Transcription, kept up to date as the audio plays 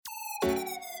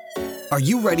Are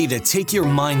you ready to take your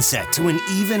mindset to an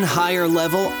even higher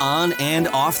level on and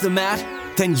off the mat?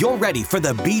 Then you're ready for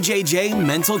the BJJ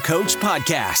Mental Coach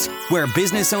Podcast, where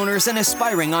business owners and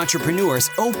aspiring entrepreneurs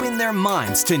open their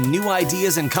minds to new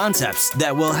ideas and concepts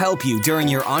that will help you during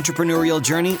your entrepreneurial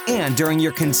journey and during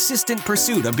your consistent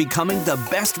pursuit of becoming the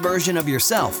best version of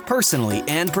yourself, personally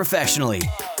and professionally.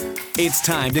 It's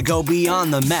time to go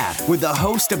beyond the mat with the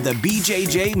host of the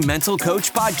BJJ Mental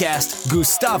Coach Podcast,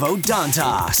 Gustavo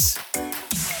Dantas.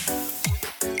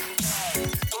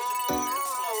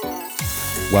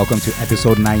 Welcome to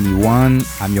episode 91.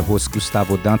 I'm your host,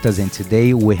 Gustavo Dantas, and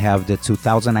today we have the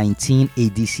 2019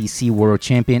 ADCC World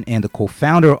Champion and the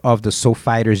co-founder of the Soul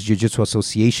Fighters Jiu-Jitsu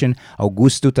Association,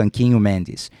 Augusto Tanquinho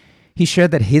Mendes. He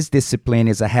shared that his discipline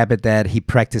is a habit that he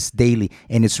practiced daily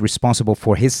and is responsible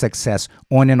for his success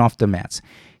on and off the mats.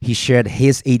 He shared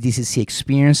his ADCC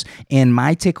experience, and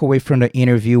my takeaway from the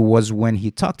interview was when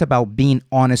he talked about being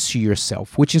honest to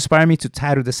yourself, which inspired me to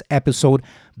title this episode,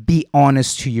 Be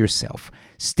Honest to Yourself.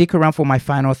 Stick around for my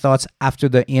final thoughts after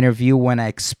the interview when I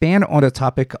expand on the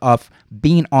topic of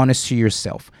being honest to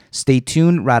yourself. Stay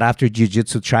tuned right after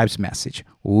Jiu-Jitsu Tribe's message.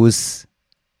 Us.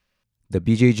 The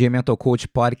BJJ Mental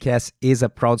Coach Podcast is a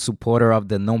proud supporter of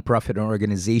the nonprofit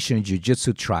organization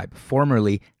Jiu-Jitsu Tribe,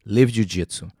 formerly Live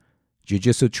Jiu-Jitsu.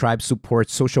 Jiu-Jitsu Tribe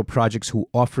supports social projects who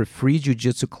offer free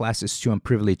jiu-jitsu classes to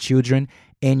unprivileged children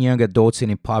and young adults in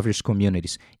impoverished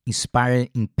communities, inspiring,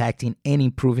 impacting, and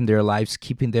improving their lives,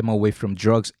 keeping them away from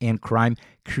drugs and crime,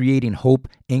 creating hope,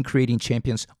 and creating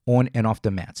champions on and off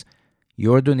the mats.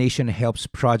 Your donation helps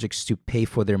projects to pay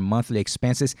for their monthly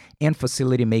expenses and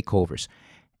facility makeovers.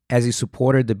 As a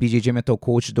supporter, the BJJ Mental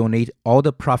Coach donate all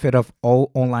the profit of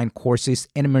all online courses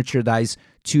and merchandise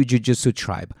to Jiu-Jitsu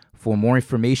Tribe. For more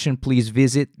information, please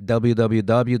visit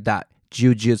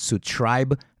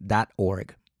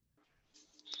www.jiujitsutribe.org.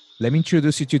 Let me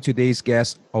introduce you to today's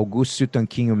guest, Augusto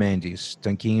Tanquinho Mendes.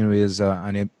 Tanquinho is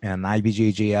an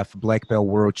IBJJF Black Belt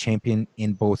World Champion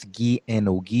in both gi and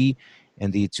no-gi,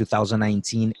 and the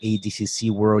 2019 ADCC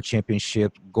World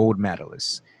Championship gold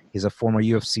medalist. He's a former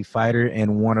UFC fighter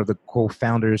and one of the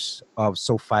co-founders of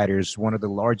Soul Fighters, one of the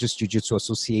largest jiu-jitsu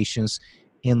associations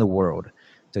in the world.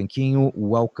 Tanquinho,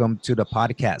 welcome to the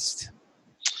podcast.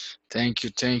 Thank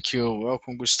you.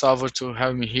 Welcome, Gustavo, to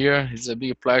have me here. It's a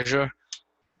big pleasure.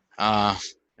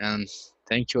 And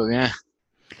thank you again.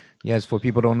 Yes, for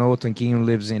people who don't know, Tanquinho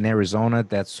lives in Arizona.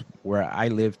 That's where I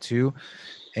live too.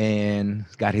 And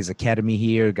got his academy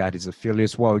here, got his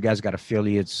affiliates. Well, you guys got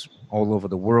affiliates all over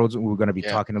the world. We're going to be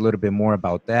talking a little bit more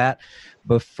about that.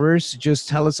 But first, just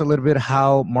tell us a little bit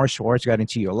how martial arts got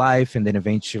into your life, and then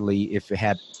eventually if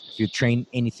you trained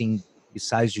anything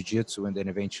besides jiu-jitsu, and then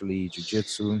eventually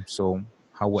jiu-jitsu. So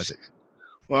how was it?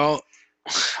 Well,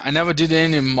 I never did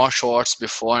any martial arts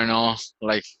before,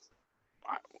 like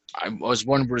I was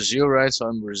born in Brazil, right? So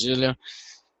I'm Brazilian.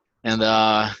 And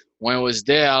when I was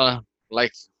there,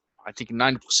 like I think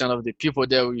 90% of the people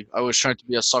there, I was trying to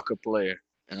be a soccer player,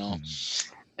 And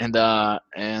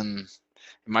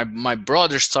my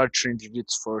brother started training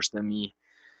jiu-jitsu first than me.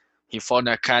 He found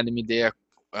an academy there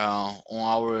on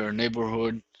our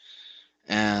neighborhood,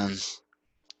 and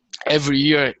every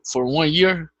year for 1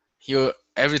 year,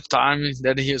 every time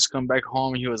that he was come back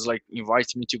home, he was like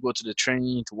inviting me to go to the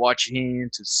training, to watch him,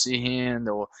 to see him,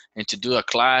 and to do a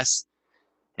class.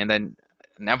 And then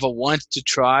never wanted to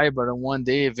try, but on one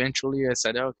day, eventually, I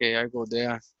said, okay, I go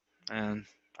there, and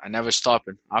I never stopped.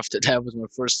 After that was my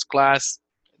first class.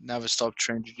 Never stopped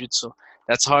training jiu-jitsu.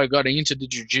 That's how I got into the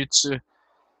jiu-jitsu,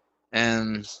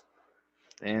 and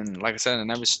like I said, I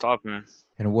never stopped, man.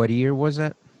 And what year was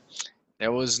that?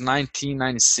 That was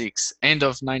 1996, end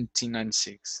of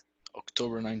 1996,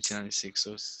 October 1996.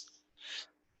 So it's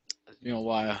been a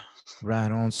while.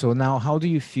 Right on. So now, how do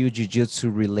you feel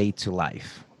jiu-jitsu relate to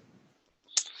life?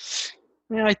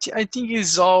 Yeah, I think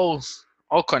it's all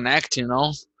connected,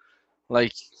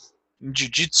 Like in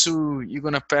jiu-jitsu, you're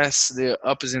gonna pass the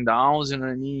ups and downs,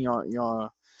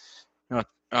 your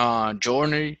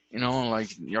journey, like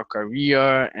your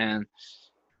career, and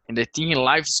the thing in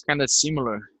life is kind of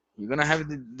similar. You're gonna have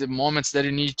the moments that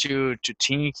you need to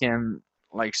think and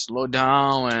like slow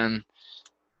down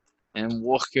and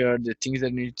work the things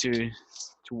that need to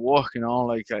work.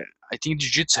 Like I think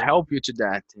jiu-jitsu help you to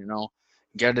that.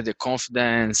 Gather the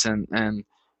confidence and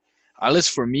at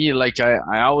least for me, like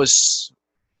I always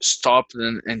stop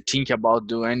and think about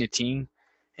do anything,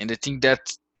 and I think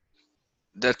that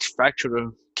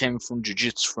factor came from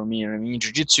jiu-jitsu for me. I mean,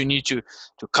 jiu-jitsu you need to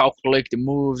calculate the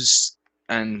moves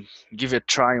and give it a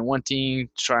try in one thing,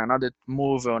 try another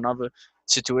move or another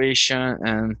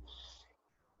situation,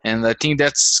 and I think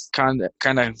that's kind of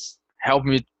helped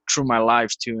me through my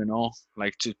life too,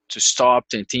 like to stop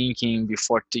and thinking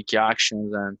before taking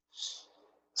actions. And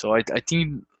so I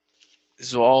think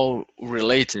it's all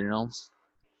related.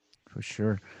 For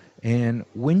sure. And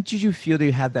when did you feel that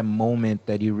you had that moment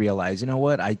that you realized, you know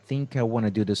what, I think I want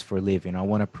to do this for a living. I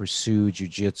want to pursue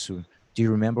jujitsu. Do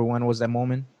you remember when was that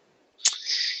moment?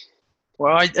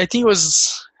 Well, I think it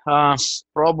was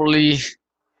probably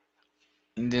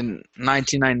in the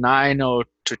 1999 or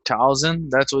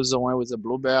 2000. That was the one with the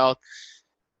blue belt,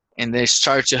 and they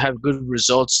started to have good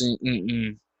results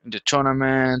in the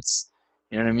tournaments.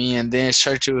 You know what I mean? And then I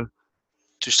started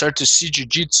to see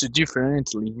jiu-jitsu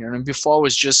differently. Before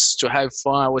was just to have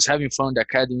fun. I was having fun in the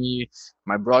academy.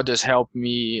 My brothers helped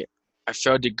me. I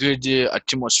felt the good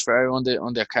atmosphere on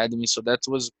the academy, so that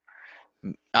was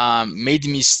made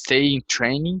me stay in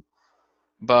training.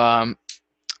 But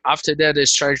after that, I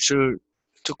started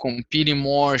to competing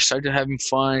more, started having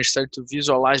fun, started to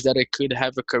visualize that I could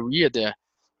have a career there.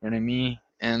 You know what I mean?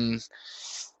 And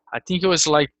I think it was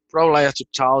like probably at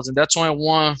 2000. That's when I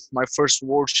won my first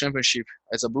world championship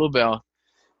as a blue belt.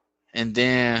 And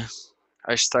then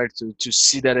I started to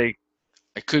see that I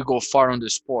could go far on the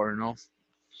sport.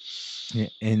 Yeah.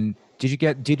 And did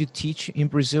you teach in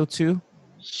Brazil too?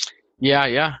 Yeah,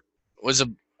 yeah. It was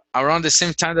around the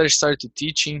same time that I started to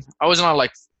teaching. I was not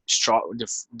like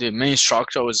the main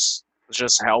instructor. I was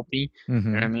just helping. You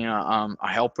know what I Mm-hmm. mean? A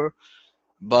helper.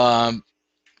 But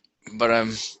but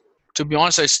to be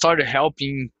honest, I started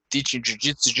helping teaching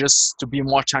jiu-jitsu just to be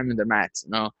more time in the mat.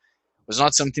 It was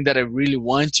not something that I really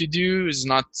want to do. It's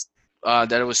not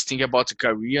that I was thinking about a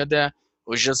career there. It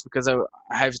was just because I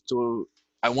have to.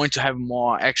 I want to have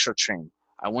more extra training.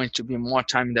 I want to be more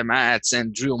time in the mats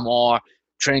and drill more,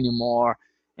 training more.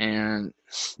 And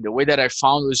the way that I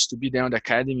found was to be there in the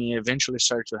academy. Eventually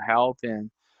started to help, and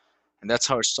that's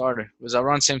how it started. It was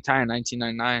around the same time,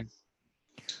 1999.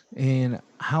 And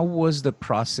how was the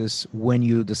process when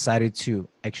you decided to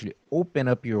actually open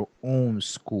up your own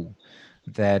school?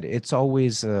 That it's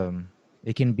always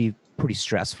it can be pretty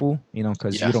stressful,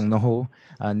 because Yeah. you don't know.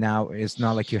 Now it's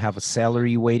not like you have a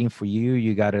salary waiting for you.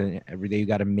 You gotta every day you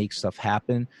gotta make stuff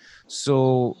happen.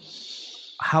 So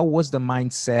how was the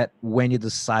mindset when you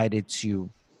decided to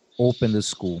open the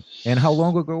school? And how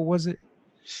long ago was it?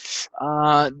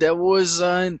 That was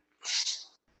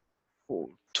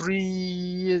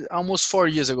almost 4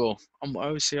 years ago.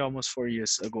 I would say almost 4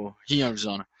 years ago here in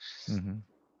Arizona. Hmm.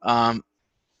 Um,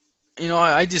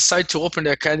 I decided to open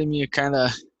the academy kind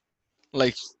of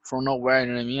like from nowhere. You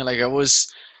know what I mean? Like I was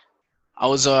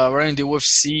running the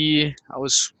UFC. I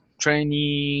was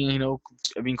training.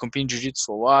 I've been competing jiu-jitsu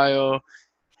for a while,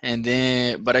 and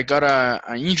then but I got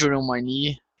an injury on my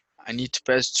knee. I need to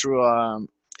pass through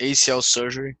ACL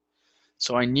surgery,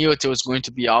 so I knew it was going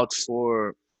to be out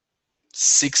for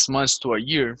 6 months to a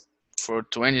year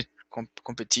to any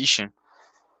competition.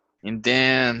 And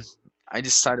then I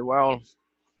decided, well,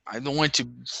 I don't want to,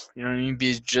 what I mean,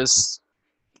 be just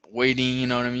waiting,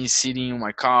 what I mean, sitting on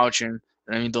my couch and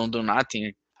don't do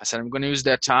nothing. I said I'm gonna use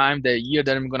that time, that year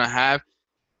that I'm gonna have,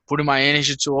 put my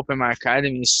energy to open my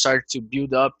academy and start to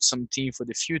build up something for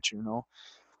the future.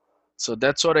 So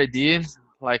that's what I did.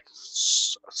 Like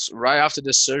right after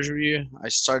the surgery, I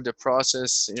started the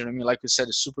process. You know what I mean? Like you said,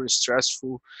 it's super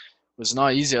stressful. It was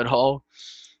not easy at all.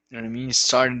 You know what I mean?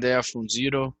 Starting there from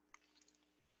zero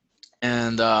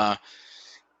and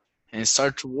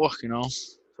start to work.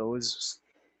 So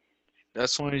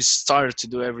that's when we started to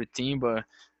do everything, but it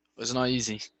was not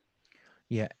easy.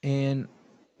 Yeah. And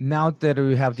now that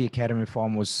we have the academy for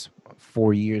almost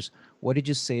 4 years, what did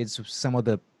you say is some of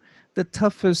the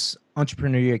toughest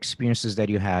entrepreneurial experiences that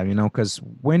you have? Because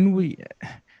when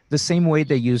the same way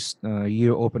that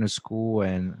you open a school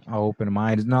and I open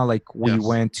mine, it's not like Yeah, we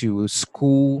went to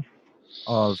school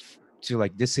of to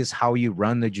like this is how you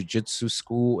run the jiu-jitsu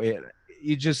school.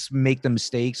 You just make the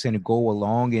mistakes and go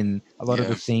along, and a lot of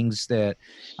the yeah. things that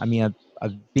I mean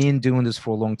I've been doing this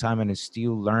for a long time and I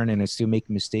still learn and I still make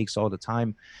mistakes all the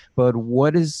time. But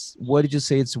what did you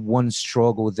say it's one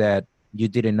struggle that you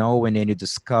didn't know and then you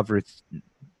discovered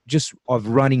just of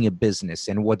running a business,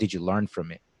 and what did you learn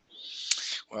from it?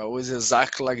 Well, it was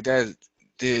exactly like that.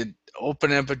 The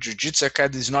open up a jiu-jitsu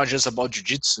academy is not just about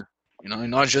jiu-jitsu. You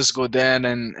not just go there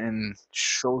and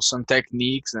show some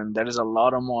techniques, and there is a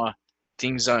lot of more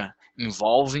things are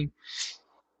involving.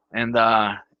 And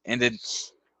it,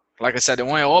 like I said,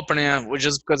 when I opened it was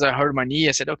just because I hurt my knee.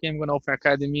 I said, okay, I'm gonna open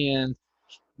academy and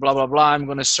blah blah blah. I'm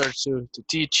gonna start to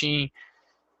teaching,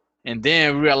 and then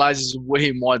I realized it's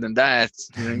way more than that.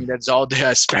 You know what I mean? That's all the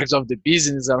aspects of the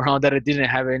business around that I didn't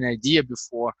have any idea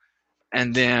before.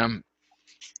 And then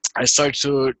I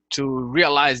started to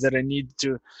realize that I need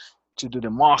to do the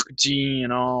marketing,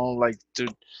 like to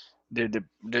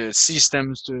the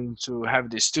systems to have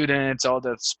the students, all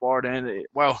that sport, and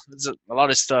well, it's a lot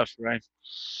of stuff, right?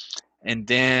 And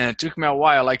then it took me a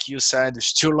while, like you said,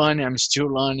 still learning. I'm still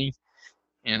learning,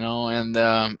 and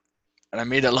I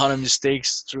made a lot of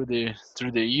mistakes through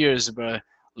the years, but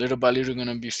little by little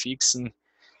gonna be fixing.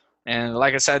 And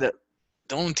like I said,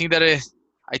 the only thing that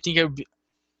I think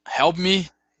helped me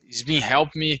is being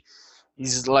helped me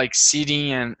is like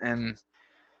sitting and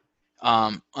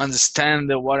understand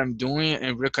that what I'm doing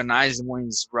and recognize when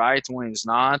it's right, when it's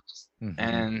not, Hmm.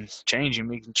 and changing,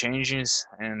 making changes,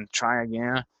 and try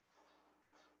again,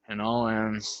 and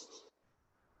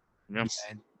yeah, Yeah,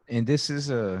 and this is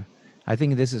a, I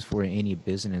think this is for any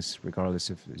business, regardless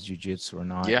if it's jujitsu or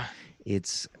not. yeah,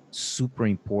 It's super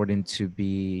important to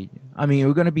be. I mean,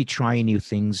 we're gonna be trying new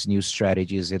things, new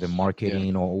strategies, either yeah,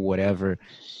 marketing or whatever.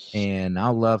 And I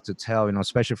love to tell,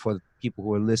 especially for the people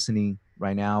who are listening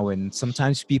right now. And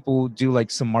sometimes people do like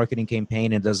some marketing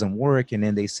campaign and it doesn't work, and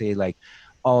then they say like,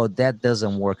 "Oh, that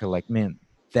doesn't work." Like, man,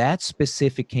 that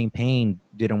specific campaign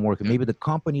didn't work. yeah, Maybe the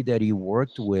company that you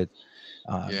worked with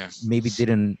yeah. maybe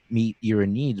didn't meet your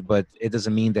needs, but it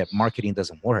doesn't mean that marketing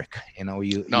doesn't work.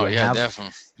 You No, you yeah, have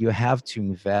definitely. you have to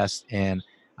invest. And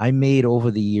I made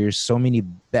over the years so many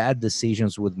bad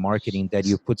decisions with marketing that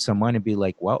you put some money and be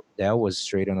like, well, that was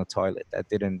straight on the toilet. That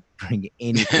didn't bring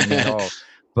anything at all.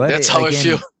 But That's how I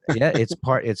feel. again, yeah, it's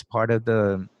part of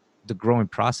the growing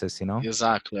process.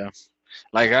 Exactly. Yeah.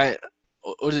 Like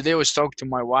other day I was talking to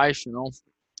my wife.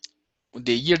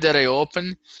 The year that I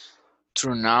opened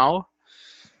through now,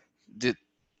 the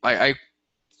I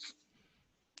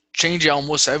changed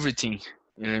almost everything.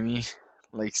 You know what I mean?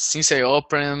 Like since I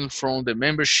opened, from the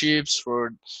memberships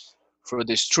for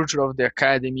the structure of the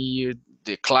academy,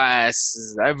 the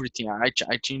classes, everything. I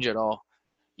changed it all.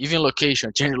 Even location,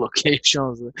 I changed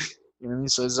locations. You know what I mean?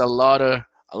 So it's a lot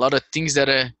of things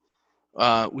that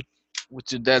with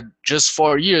that just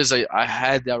 4 years I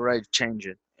had already changed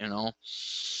it.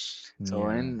 So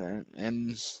Yeah,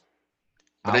 and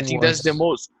but I I think that's the was.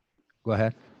 most Go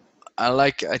ahead.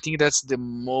 I think that's the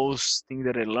most thing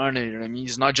that I learned. You know what I mean?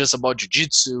 It's not just about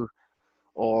jiu-jitsu,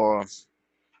 or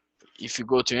if you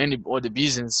go to any other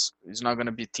business, it's not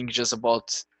gonna be think just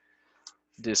about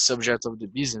the subject of the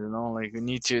business. Like you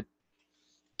need to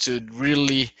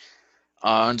really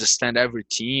understand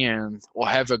everything, and or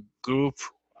have a group,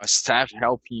 a staff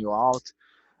helping you out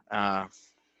uh,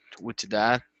 with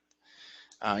that.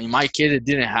 In my case, it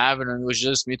didn't have it, and it was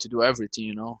just me to do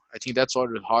everything. I think that's what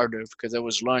was harder because I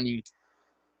was learning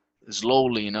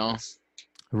slowly.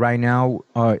 Right now,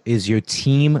 is your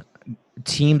team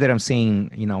that I'm saying,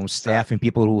 Staff. staff and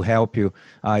people who help you,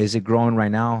 is it growing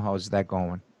right now? How's that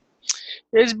going?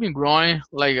 It's been growing.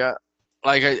 Like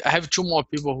I have two more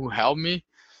people who help me.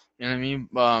 You know what I mean?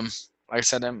 Like I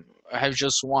said, I have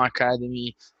just one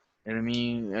academy. You know what I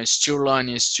mean? I'm still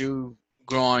learning, still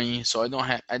growing. So I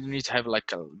don't need to have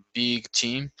like a big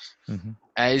team. Hmm.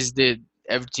 As the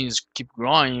everything's keep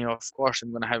growing, of course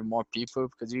I'm gonna have more people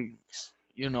because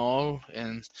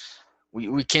and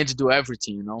we can't do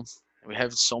everything. We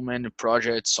have so many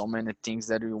projects, so many things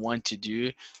that we want to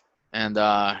do, and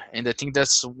I think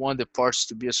that's one of the parts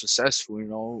to be a successful.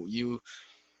 You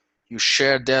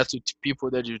share that with people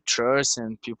that you trust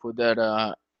and people that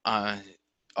uh,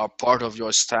 are part of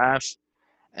your staff,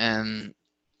 and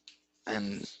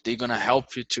they're gonna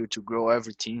help you to grow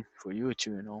everything for you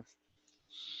too.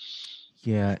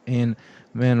 Yeah, and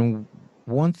man,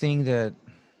 one thing that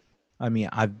I mean,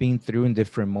 I've been through in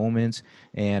different moments,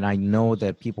 and I know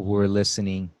that people who are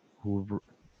listening who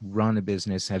run a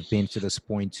business have been to this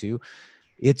point too.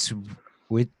 It's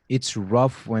it's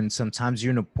rough when sometimes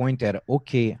you're in a point that,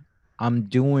 okay, I'm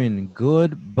doing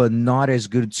good, but not as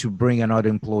good to bring another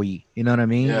employee. You know what I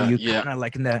mean? Yeah, You yeah, kind of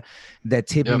like in that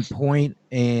yeah. tipping point,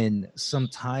 and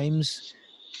sometimes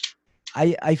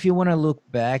I feel when I look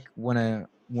back when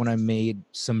I made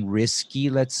some risky,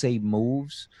 let's say,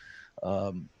 moves,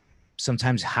 um,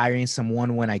 sometimes hiring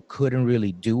someone when I couldn't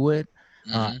really do it,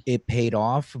 Hmm. it paid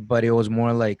off. But it was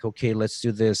more like, okay, let's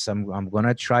do this. I'm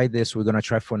gonna try this. We're gonna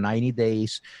try for 90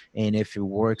 days, and if it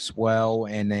works well,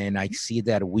 and then I see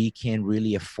that we can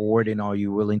really afford, and are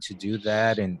you willing to do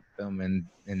that? And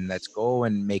and let's go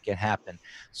and make it happen.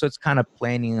 So it's kind of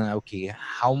planning. Okay,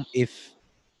 how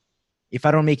if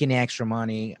I don't make any extra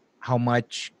money, how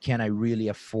much can I really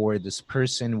afford this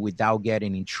person without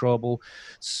getting in trouble?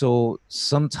 So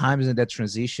sometimes in that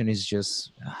transition is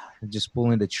just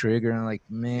pulling the trigger and like,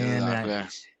 man, Exactly.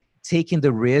 taking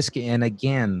the risk. And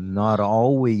again, not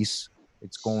always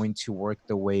it's going to work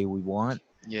the way we want,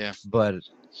 Yeah. but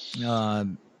uh,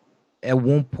 at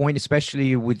one point,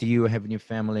 especially with you having your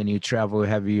family and you travel,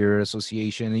 have your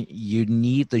association, you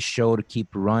need the show to keep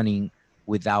running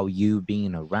without you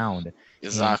being around.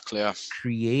 And Exactly. Yeah.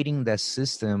 creating that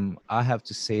system, I have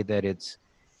to say that it's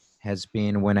has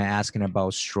been, when I asking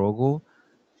about struggle,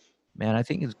 man, I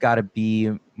think it's got to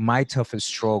be my toughest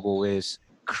struggle is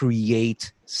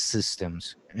create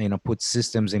systems, put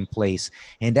systems in place.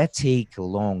 And that take a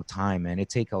long time, and it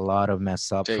take a lot of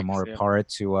mess up from Takes. our Yeah. part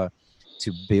to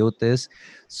build this.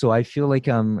 So I feel like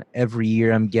every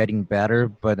year I'm getting better,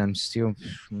 but I'm still,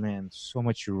 man, so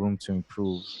much room to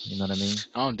improve. You know what I mean?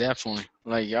 Oh, definitely.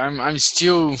 Like I'm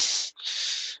still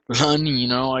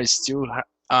learning. I still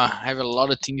have a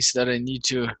lot of things that I need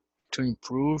to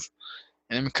improve,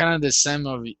 and I'm kind of the same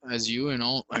as you.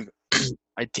 Like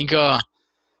I think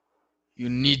you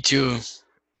need to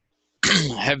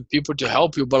have people to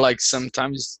help you, but like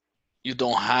sometimes you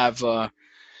don't have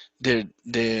the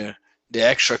the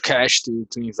extra cash to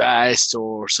invest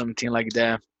or something like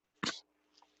that.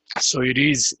 So it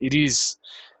is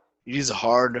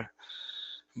hard,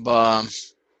 but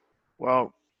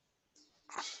well,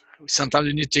 sometimes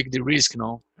you need to take the risk.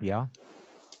 Yeah.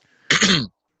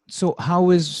 So how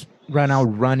is right now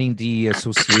running the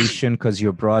association? Because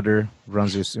your brother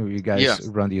runs this, you Yeah, guys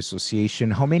run the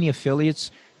association. How many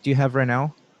affiliates do you have right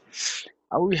now?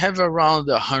 we have around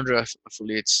 100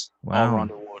 affiliates all Wow, around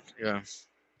the world. Yeah,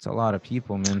 it's a lot of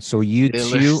people, man. So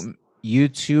yeah. you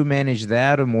two manage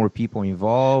that, or more people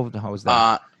involved? How's that?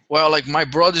 Uh, well, like my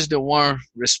brother's the one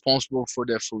responsible for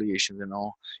the affiliation.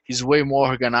 He's way more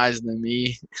organized than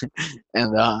me,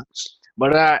 and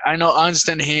but I know I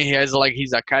understand him. He has like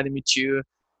his academy too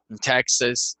in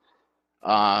Texas.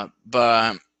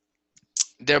 But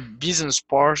their business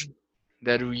part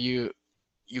that you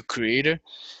created,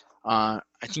 I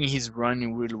think he's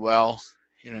running really well.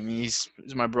 I mean, he's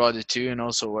my brother too, and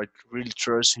also I really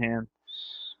trust him.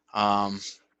 Um,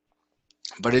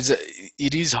 but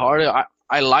it is hard.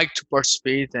 I like to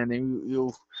participate, and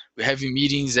then we have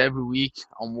meetings every week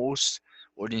almost,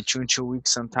 or in 2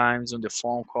 weeks sometimes on the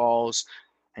phone calls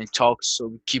and talk.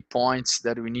 So key points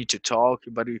that we need to talk.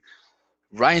 But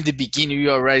right in the beginning, we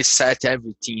already set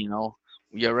everything.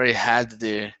 We already had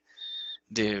the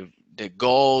the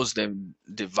goals,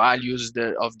 the values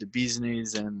of the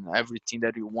business, and everything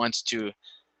that we want to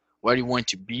where you want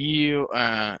to be,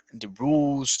 the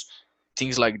rules,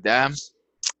 things like that.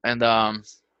 And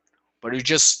but we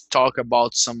just talk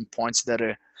about some points that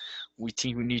we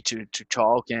think we need to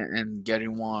talk and get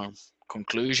in one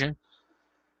conclusion.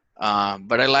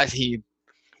 But I let he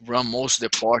run most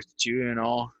of the part too.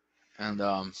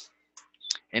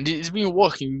 And it's been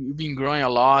working. We've been growing a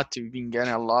lot. We've been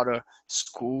getting a lot of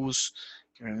schools.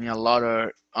 I mean, a lot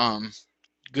of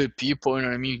good people.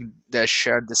 I mean, that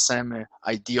share the same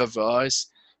idea of us.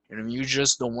 I mean, you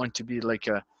just don't want to be like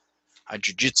a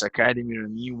jiu-jitsu academy. I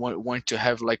mean, you want to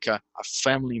have like a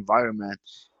family environment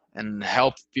and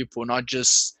help people not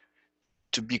just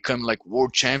to become like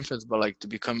world champions, but like to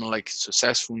become like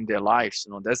successful in their lives.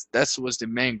 That's was the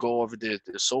main goal of the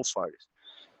Soul Fighters.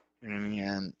 You know what I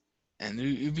mean? And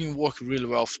you've been working really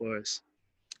well for us.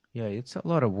 Yeah, it's a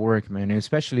lot of work, man.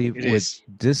 Especially It with is.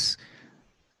 this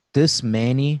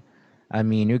many. I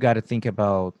mean, you got to think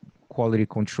about quality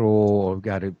control, or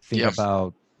got to think Yeah,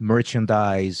 about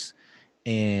merchandise,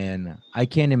 and I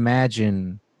can't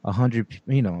imagine 100.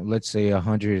 Let's say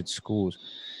 100 schools.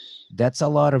 That's a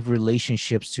lot of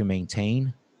relationships to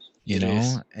maintain. it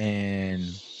is.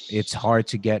 And it's hard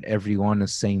to get everyone the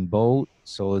same boat.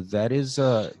 So that is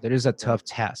a Yeah, tough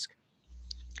task.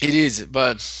 it is.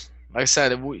 But like I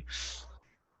said,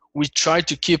 we try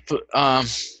to keep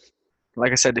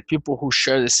like I said, the people who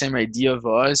share the same idea of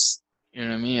us. You know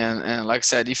what I mean? And like I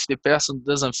said, if the person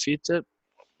doesn't fit it,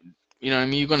 you know what I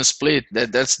mean, you're gonna split.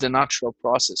 That's the natural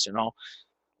process.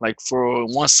 Like for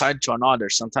one side to another.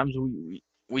 Sometimes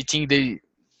we think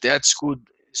that school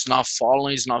is not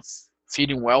following, is not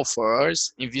fitting well for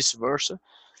us, and vice versa.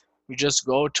 We just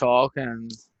go talk,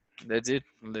 and that's it.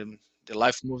 The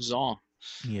life moves on.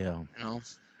 Yeah. You know.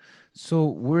 So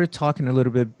we're talking a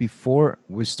little bit before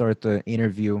we start the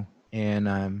interview, and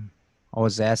I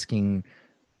was asking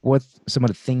what some of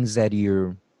the things that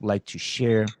you like to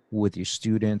share with your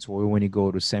students, or when you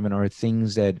go to seminar,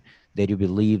 things that you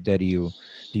believe that you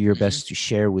do your Hmm. best to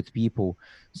share with people.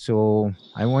 So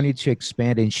I wanted to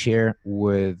expand and share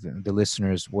with the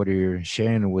listeners what you're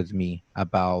sharing with me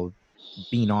about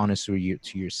being honest with you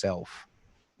to yourself.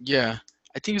 Yeah,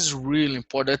 I think it's really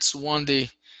important. That's one of the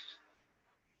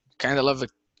kind of love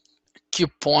key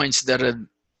points that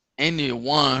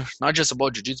anyone, not just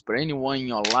about jiu-jitsu, but anyone in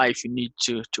your life, you need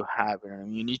to have.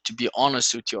 You need to be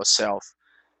honest with yourself.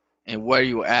 and where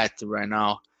you at right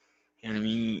now. You know what I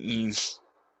mean?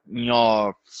 In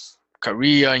your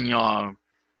career, in your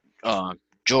uh,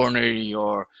 journey,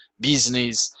 your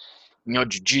business, in your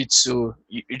jiu-jitsu.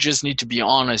 You just need to be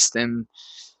honest and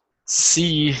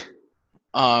see,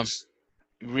 uh,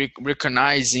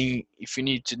 recognizing if you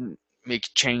need to make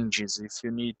changes, if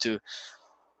you need to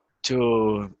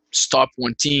stop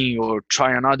one thing or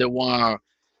try another one,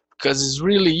 because it's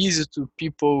really easy to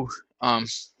people um,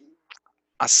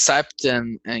 accept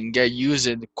and get used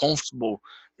and comfortable.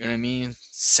 You know what I mean?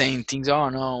 Saying things, oh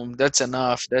no, that's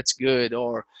enough, that's good,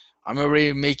 or I'm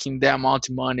already making that amount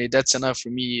of money, that's enough for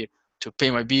me to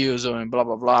pay my bills, or blah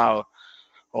blah blah,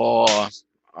 or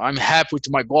I'm happy with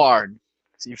my guard.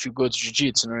 If you go to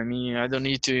jiu-jitsu, you know what I mean? I don't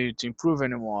need to improve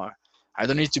anymore. I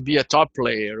don't need to be a top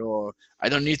player, or I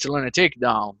don't need to learn a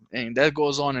takedown, and that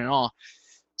goes on and on.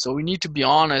 So we need to be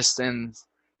honest and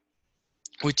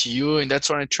with you, and that's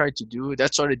what I try to do.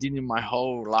 That's what I did in my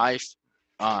whole life,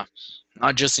 uh,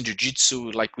 not just in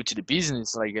jiu-jitsu, like with the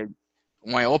business. Like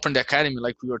when I opened the academy,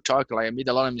 like we were talking, like I made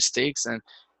a lot of mistakes, and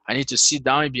I need to sit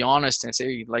down and be honest and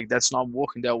say, like, that's not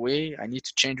working that way. I need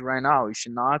to change right now. If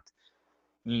not,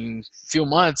 in few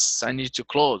months, I need to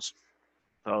close.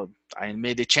 So I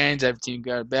made the change, everything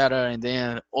got better, and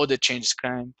then all the changes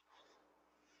came.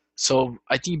 So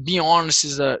I think being honest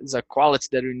is a quality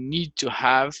that you need to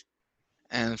have,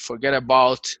 and forget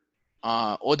about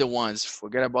other ones.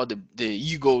 Forget about the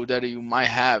ego that you might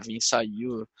have inside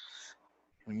you.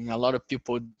 I mean, a lot of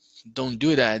people don't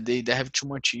do that. They have too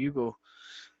much ego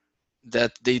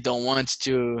that they don't want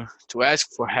to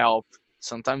ask for help.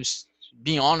 Sometimes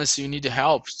being honest, you need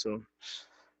help. So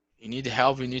you need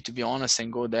help. You need to be honest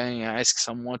and go there and ask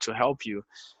someone to help you.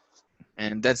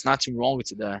 And that's nothing wrong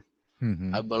with that.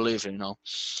 Mm-hmm. I believe,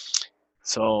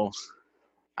 So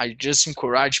I just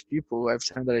encourage people every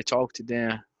time that I talk to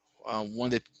them.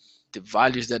 One of the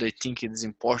values that I think it is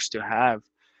important to have,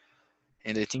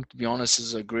 and I think to be honest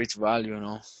is a great value.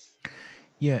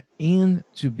 Yeah, and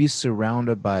to be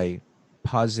surrounded by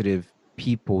positive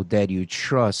people that you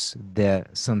trust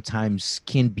that sometimes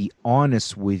can be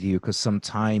honest with you, because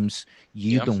sometimes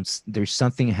you Yeah, don't there's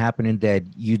something happening that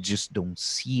you just don't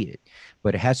see it,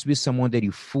 but it has to be someone that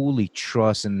you fully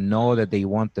trust and know that they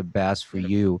want the best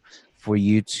yeah. for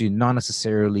you to not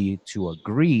necessarily to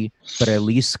agree, but at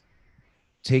least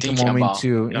take a Thinking moment about,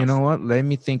 to, yeah, you know what, let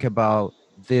me think about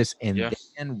this yeah. and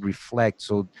then reflect.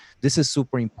 So this is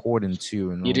super important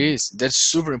too, you It know. is. That's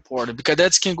super important because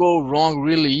that can go wrong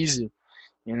really easy.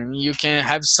 You know, what I mean, you can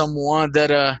have someone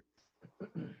that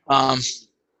um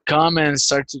come and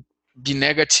start to be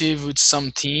negative with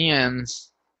something, and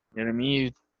you know what I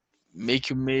mean, make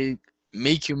you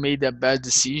made a bad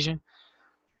decision,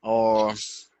 or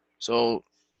so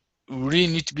you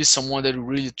really need to be someone that you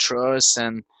really trust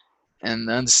and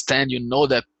understand.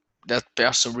 That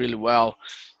person really well.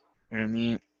 You know what I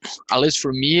mean? At least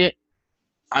for me,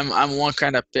 I'm one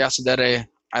kind of person that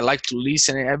I like to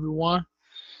listen to everyone,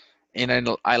 and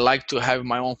I like to have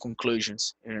my own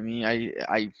conclusions. You know what I mean?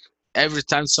 I every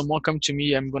time someone come to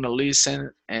me, I'm gonna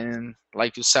listen, and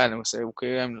like you said, I'm gonna say,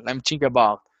 okay, let me think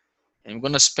about. I'm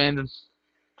gonna spend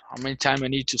how many time I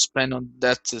need to spend on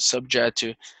that subject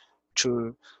to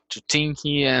to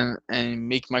thinking and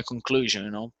make my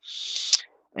conclusion.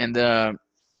 And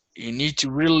you need to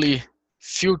really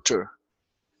filter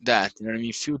that. You know what I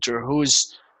mean? Filter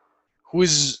who's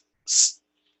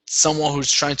someone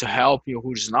who's trying to help you,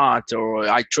 who's not, or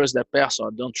I trust that person,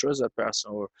 or don't trust that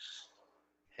person, or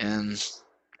and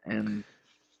and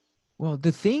Well,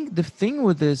 the thing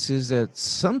with this is that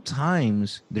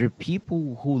sometimes there are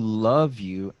people who love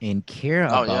you and care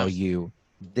oh yeah, about you.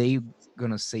 They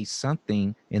gonna say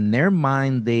something in their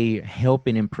mind, they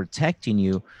helping and protecting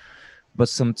you, but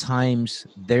sometimes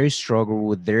their struggle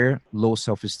with their low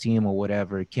self-esteem or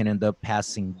whatever can end up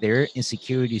passing their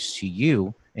insecurities to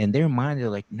you. And their mind, they're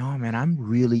like, no man, I'm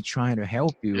really trying to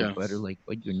help you, yeah, but they're like,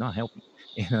 but you're not helping.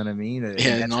 You know what I mean? And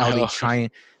yeah, that's no how help,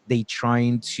 they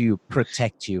trying to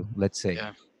protect you, let's say.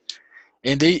 yeah.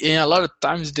 And a lot of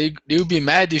times they'll be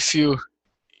mad if you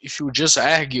just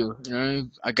argue,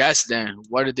 against them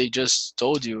what they just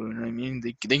told you. You know what I mean?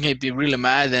 They can be really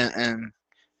mad and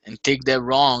take that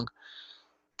wrong.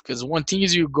 Because one thing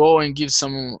is you go and give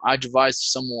some advice to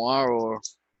someone,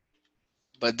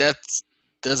 but that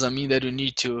doesn't mean that you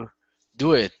need to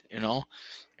do it.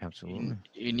 Absolutely.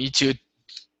 You need to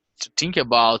think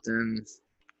about and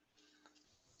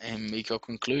make your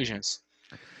conclusions.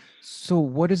 So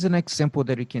what is an example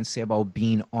that you can say about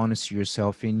being honest to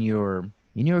yourself in your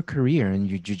in your career, in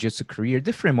your jiu-jitsu career,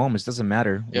 different moments, doesn't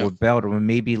matter, Yeah, or belt, or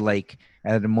maybe like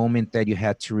at a moment that you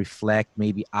had to reflect,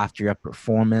 maybe after a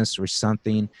performance or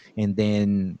something, and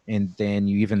then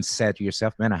you even said to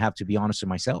yourself, man, I have to be honest with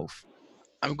myself.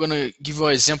 I'm gonna give you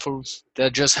an example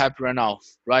that just happened right now,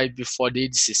 right before the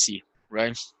ADCC,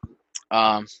 right?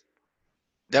 Um,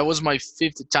 that was my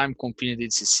fifth time competing at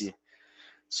ADCC.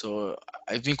 So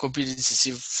I've been competing at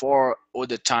ADCC four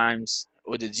other times,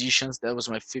 other editions. That was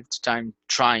my fifth time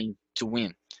trying to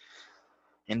win.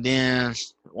 And then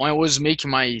when I was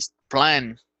making my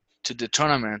plan to the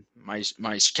tournament,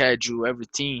 my schedule,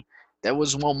 everything, that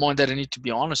was one moment that I need to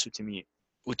be honest with me,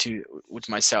 with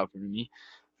myself, you know what I mean?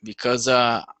 Because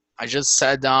I just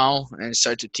sat down and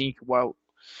started to think, well,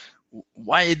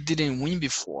 why I didn't win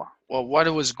before? Well,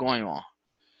 what was going on?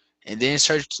 And then I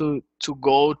started to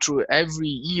go through every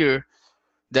year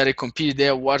that I competed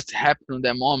there, what happened in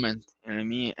that moment, you know what I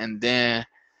mean? And then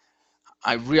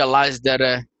I realized that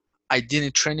I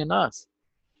didn't train enough.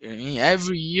 You know what I mean?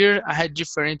 Every year I had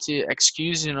different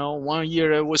excuses. You know, one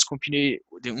year I was competing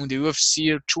in the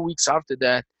UFC. 2 weeks after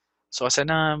that, so I said,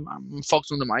 "Nah, I'm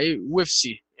focused on my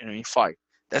UFC, fight.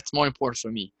 That's more important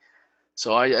for me."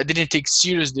 So I didn't take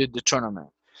serious the tournament.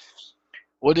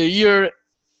 Well, the year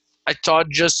I thought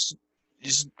just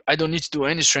I don't need to do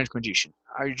any strength condition.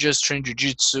 I just train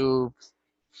jiu-jitsu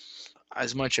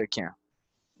as much as I can.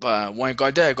 But when I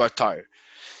got there, I got tired,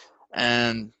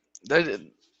 and that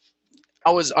I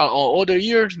was older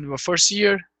year, my first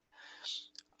year.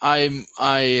 I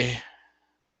I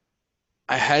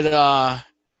had I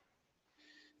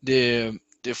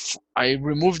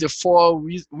removed the four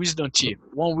wisdom teeth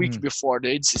 1 week Mm. before the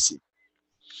ADCC.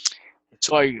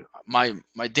 So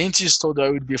my dentist told I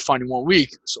would be fine in 1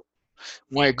 week. So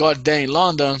when I got there in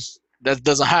London, that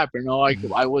doesn't happen.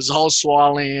 I was all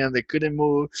swollen and they couldn't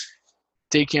move,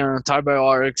 taking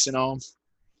antibiotics.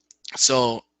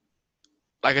 So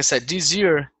like I said, this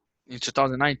year in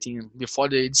 2019, before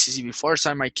the ADCC, before I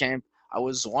started my camp, I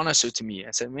was honest with me.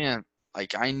 I said, man,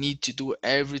 like I need to do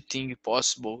everything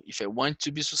possible if I want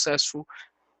to be successful.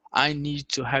 I need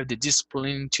to have the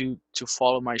discipline to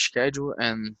follow my schedule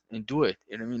and do it.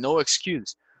 You know what I mean? No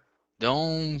excuse.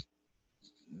 Don't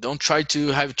don't try to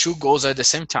have two goals at the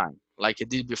same time like I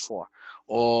did before.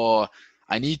 Or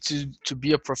I need to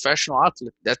be a professional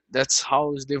athlete. That's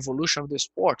how is the evolution of the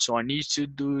sport. So I need to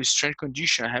do strength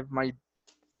condition. I have my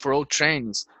pro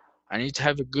trainings. I need to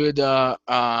have a good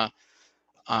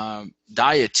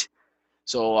diet.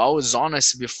 So I was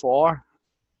honest before.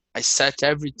 I set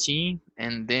everything,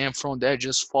 and then from there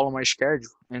just follow my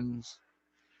schedule, and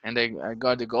I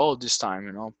got the goal this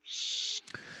time.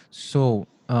 So,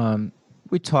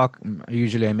 we talk.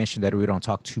 Usually, I mention that we don't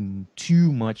talk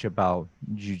too much about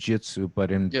jujitsu, but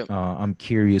Yeah, I'm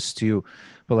curious too.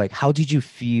 But like, how did you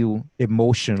feel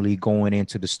emotionally going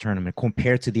into this tournament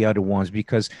compared to the other ones?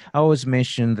 Because I always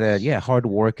mention that, yeah, hard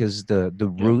work is the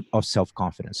yeah, root of self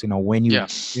confidence. When yeah.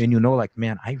 like,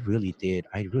 man, I really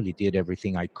did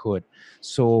everything I could.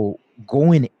 So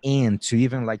going into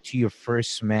even like to your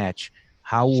first match,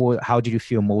 how did you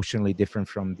feel emotionally different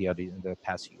from the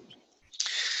past years?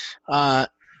 Uh,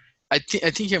 I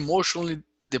think emotionally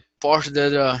the part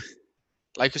that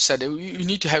like you said, you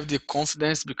need to have the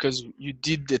confidence because you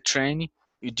did the training,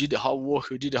 you did the hard work,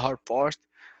 you did the hard part.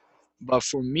 But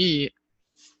for me,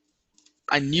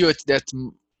 I knew it that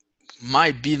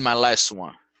might be my last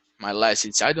one, my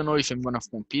last. I don't know if I'm gonna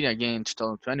compete again in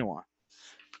 2021.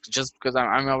 Just because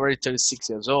I'm already 36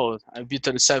 years old. I'll be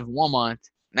 37 1 month.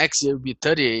 Next year will be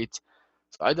 38.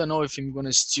 So I don't know if I'm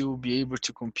gonna still be able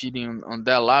to compete on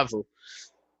that level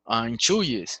in 2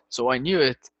 years. So I knew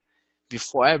it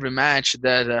before every match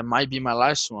that might be my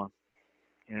last one.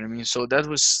 You know what I mean? So that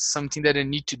was something that I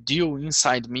need to deal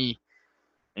inside me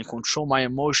and control my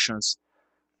emotions,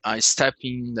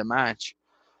 stepping in the match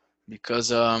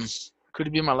because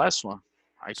could be my last one.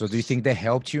 I So do you think that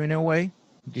helped you in a way?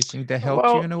 Do you think that helped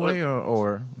you well in a way,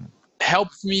 or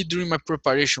helped me during my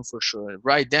preparation for sure.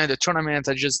 Right then, the tournament,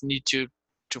 I just need to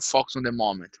focus on the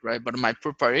moment, right? But my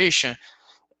preparation,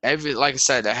 every like I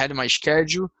said, I had my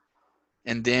schedule,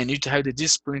 and then I need to have the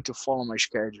discipline to follow my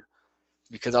schedule.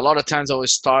 Because a lot of times I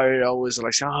was tired, I was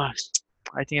like,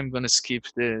 I think I'm gonna skip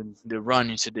the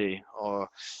running today, or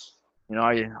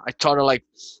I taught like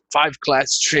 5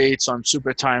 class straight, so I'm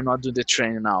super tired, I'm not doing the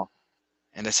training now.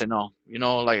 And I said, no,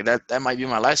 like that might be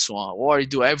my last one, or I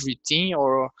do everything,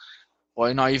 or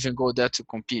not even go there to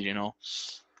compete.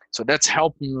 So that's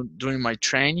helped me during my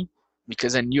training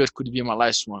because I knew it could be my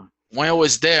last one. When I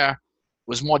was there,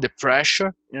 was more the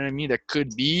pressure, you know what I mean, that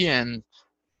could be, and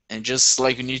just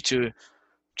like you need to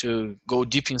go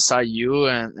deep inside you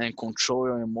and control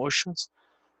your emotions.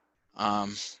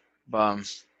 Um, but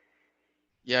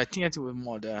yeah, I think it was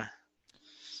more that.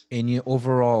 And you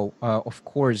overall, of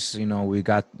course, we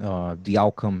got the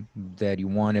outcome that you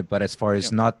wanted, but as far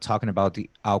as Yeah. not talking about the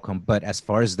outcome, but as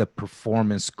far as the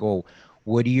performance go,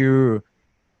 what you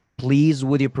pleased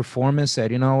with your performance?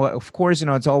 That, of course,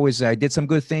 it's always, I did some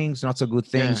good things, not so good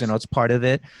Yeah. things, it's part of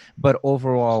it. But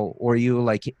overall, were you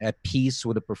like at peace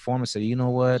with the performance? That,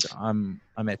 what, I'm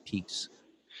at peace.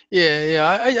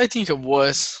 Yeah, I think it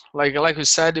was like we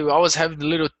said, I was having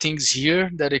little things here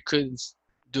that I could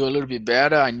do a little bit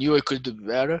better. I knew I could do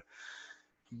better,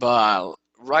 but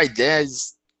right there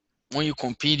is when you're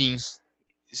competing,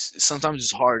 sometimes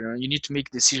it's hard. You need to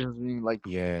make decisions in like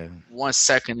Yeah. 1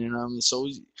 second. So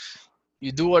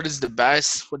you do what is the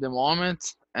best for the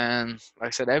moment, and like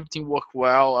I said, everything worked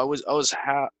well. I was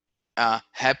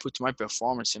happy with my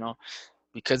performance,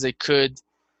 because I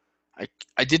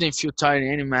I didn't feel tired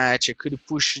in any match. I could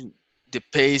push the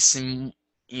pace in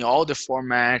all the four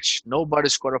match. Nobody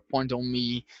scored a point on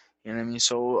me. You know what I mean?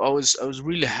 So I was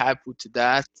really happy with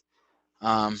that.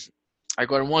 Um, I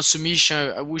got one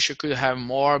submission. I wish I could have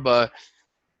more, but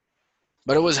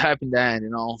I was happy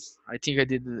then. I think I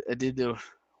did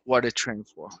what I trained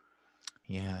for.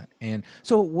 Yeah. And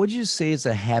so would you say it's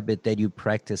a habit that you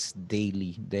practice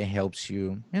daily that helps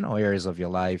you in all areas of your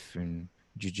life, in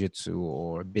jiu-jitsu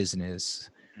or business,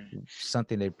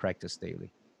 something that you practice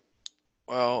daily?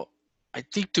 Well, I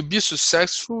think to be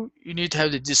successful, you need to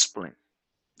have the discipline.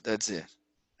 That's it.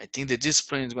 I think the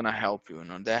discipline is gonna help you.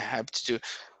 That habit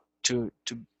to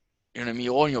what I mean,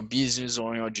 on your business,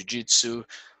 on your jiu-jitsu,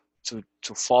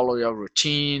 to follow your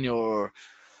routine or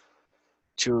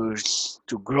to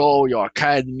to grow your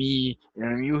academy.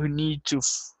 You need to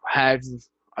have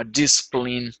a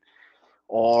discipline,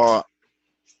 or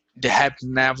the happy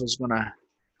never is gonna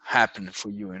happen for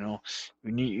you.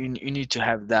 You need to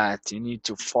have that. You need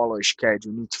to follow a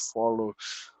schedule. You need to follow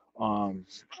um,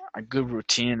 a good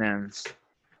routine and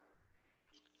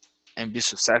be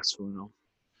successful.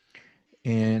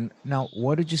 And now,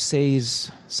 what would you say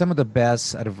is some of the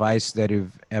best advice that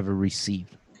you've ever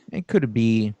received? It could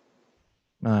be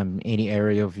any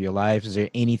area of your life. Is there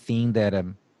anything that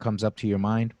comes up to your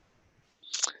mind?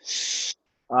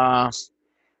 Uh,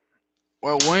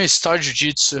 well, when you start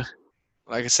jiu-jitsu,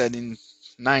 like I said, in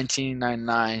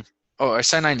 1999, oh, I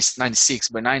said 1996,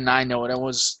 but 99, when I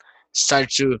was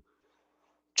started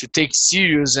to take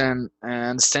serious and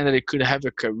understand that I could have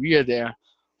a career there.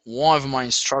 One of my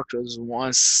instructors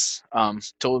once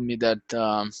told me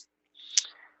that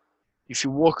if you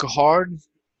work hard,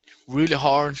 really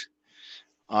hard,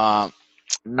 uh,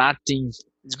 nothing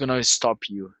is gonna stop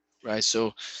you, right?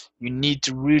 So you need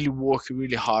to really work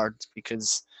really hard,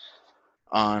 because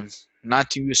um,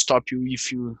 nothing will stop you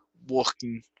if you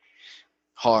working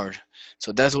hard.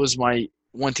 So that was my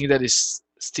one thing that is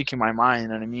sticking in my mind. You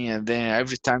know what I mean? And then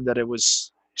every time that I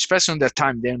was, especially on that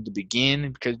time there in the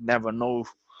beginning, because you never know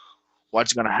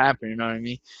what's gonna happen. You know what I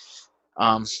mean?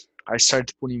 Um, I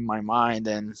started putting in my mind,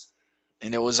 and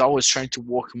I was always trying to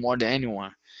work more than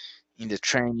anyone in the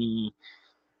training,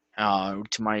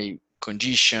 with my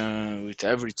condition, with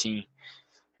everything.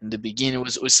 In the beginning,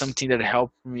 it was something that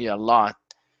helped me a lot.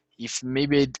 If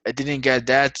maybe I didn't get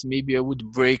that, maybe I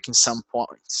would break in some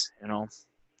points,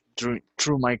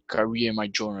 through my career, my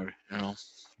journey. Mhm.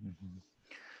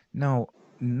 Now,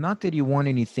 not that you want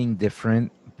anything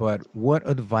different, but what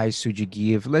advice would you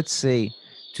give, let's say,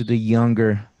 to the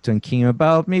younger Tanquinho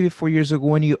about maybe 4 years ago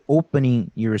when you're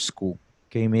opening your school?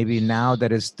 Okay, maybe now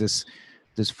that is this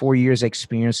 4 years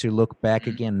experience, you look back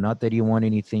Mhm. again. Not that you want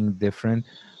anything different,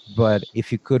 but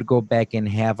if you could go back and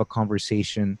have a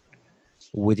conversation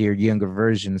with your younger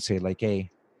version and say like, hey,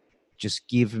 just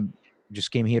give just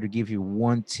came here to give you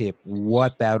one tip,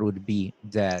 what that would be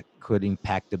that could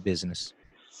impact the business.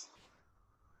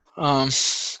 Um,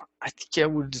 I think I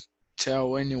would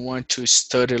tell anyone to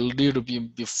study a little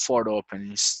bit before the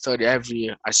opening. Study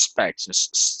every aspect.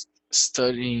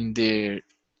 Studying the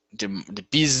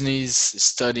business,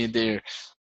 studying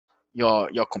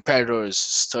your competitors,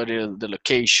 study the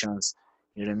locations.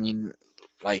 You know what I mean?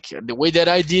 Like the way that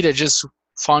I did, I just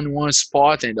found one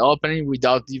spot and opening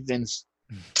without even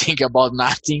think about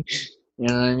nothing. You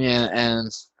know what I mean? And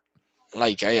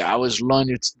like I was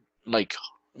learning it like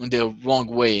in the wrong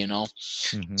way.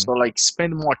 Hmm. So like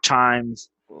spend more time,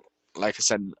 like I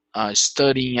said,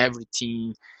 studying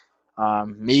everything.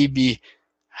 Maybe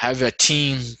have a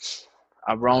team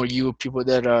around you, people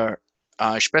that are,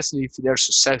 especially if they're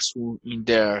successful in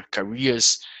their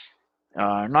careers,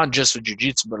 not just with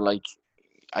jiu-jitsu, but like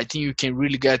I think you can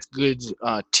really get good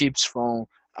tips from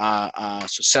a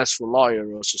successful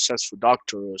lawyer or successful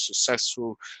doctor or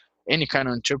successful any kind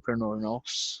of entrepreneur,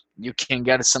 you can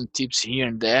get some tips here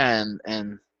and there,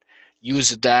 and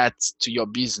use that to your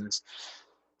business.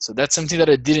 So that's something that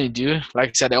I didn't do. Like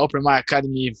I said, I opened my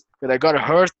academy, but I got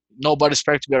hurt. Nobody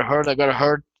expected to get hurt. I got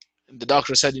hurt. The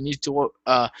doctor said you need to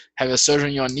have a surgery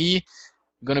on your knee.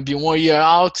 I'm gonna be 1 year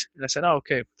out. And I said, oh,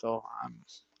 okay. So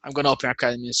I'm gonna open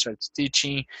academy and start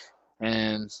teaching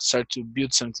and start to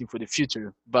build something for the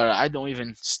future. But I don't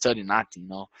even study nothing.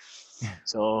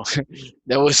 So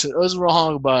that was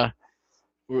wrong, but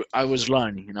I was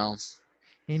learning.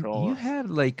 And you So had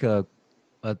like a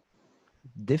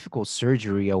difficult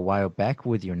surgery a while back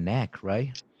with your neck,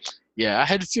 right? yeah, I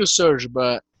had a few surgeries,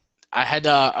 but I had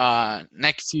a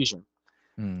neck fusion.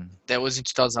 Mm. That was in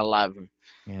 2011.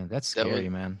 Yeah, that's That was scary,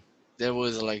 man. that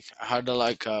was like I had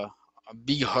like a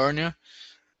big hernia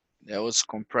that was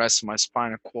compressing my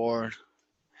spinal cord,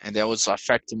 and that was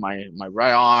affecting my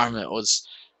right arm. It was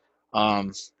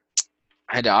um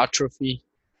I had atrophy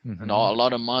and Mm-hmm. a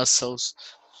lot of muscles,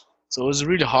 so it was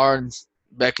really hard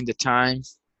back in the time.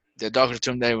 The doctor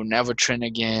told me that I would never train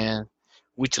again.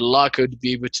 With luck, I would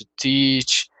be able to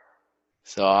teach.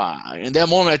 So in that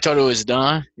moment, I thought it was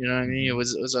done. You know what I mean? It Mm-hmm.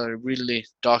 was it was a really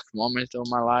dark moment of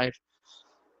my life,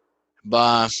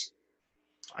 but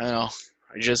I don't know.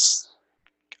 I just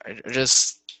I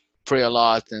just pray a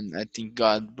lot, and I think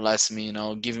God bless me.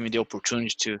 Giving me the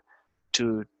opportunity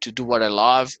to do what I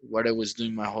love, what I was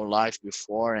doing my whole life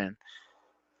before, and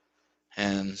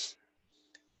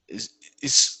it's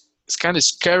it's kind of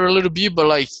scary a little bit, but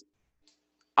like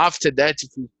after that, if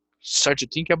you start to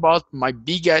think about my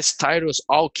big ass titles,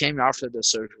 all came after the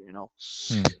surgery.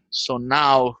 Hmm. So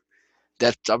now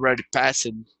that already passed,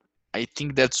 I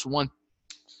think that's one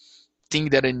thing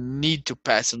that I need to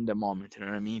pass in the moment. You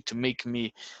know what I mean? To make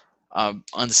me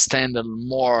understand a little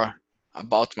more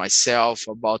about myself,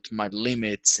 about my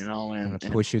limits, Gonna and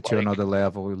push you what to I another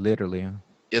level, literally. Huh?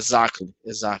 exactly.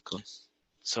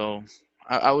 So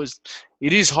I was.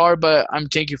 It is hard, but I'm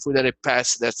thankful for that I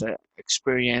passed that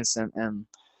experience and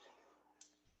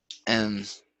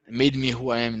made me who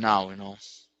I am now.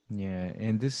 Yeah,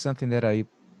 and this is something that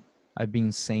I've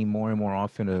been saying more and more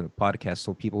often in the podcast.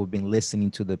 So people have been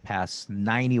listening to the past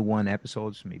 91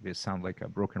 episodes. Maybe it sounds like a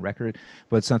broken record,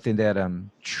 but something that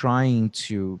I'm trying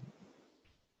to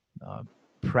uh,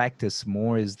 practice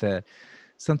more is that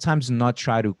sometimes not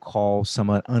try to call some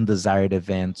undesired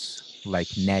events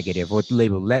like negative or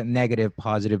label let negative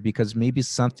positive, because maybe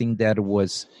something that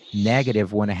was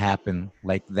negative when it happened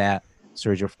like that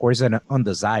surgery, of course, an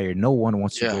undesired, no one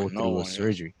wants to Yeah, go no through a one. Yeah,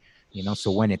 surgery,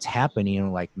 so when it's happening, you're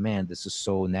like, man, this is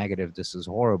so negative, this is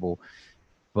horrible.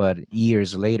 But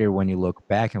years later when you look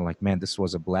back and like, man, this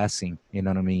was a blessing, you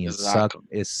know what I mean? it sucked exactly.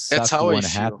 it That's sucked how I when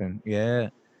it feel. happened. Yeah.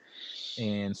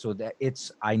 And so that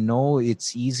it's, I know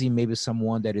it's easy, maybe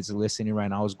someone that is listening right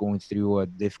now is going through a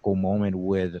difficult moment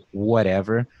with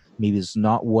whatever, maybe it's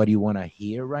not what you want to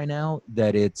hear right now,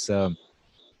 that it's an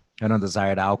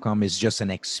undesired outcome, is just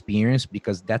an experience,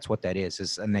 because that's what that is.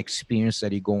 It's an experience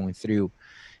that you're going through,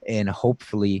 and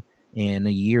hopefully in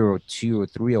a year or two or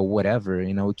three or whatever,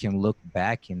 we can look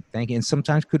back and think. And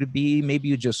sometimes could it be maybe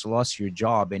you just lost your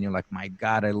job and you're like, my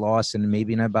God, I lost. And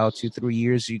maybe in about 2 3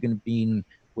 years you're gonna be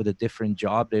with a different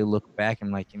job. They look back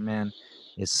and like, man,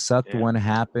 it sucked Yeah, when it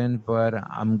happened, but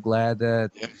I'm glad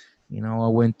that yeah, I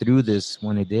went through this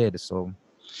when it did. So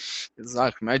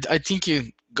exactly. I think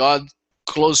God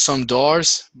closed some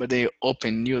doors, but they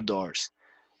open new doors,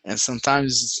 and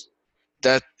sometimes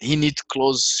that He need to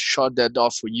close, shut that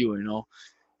door for you.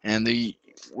 And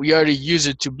we already use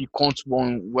it to be comfortable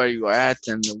in where you're at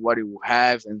and what you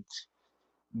have,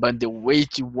 but the way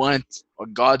to want or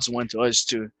God's want us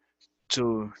to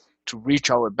to reach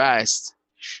our best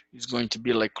is going to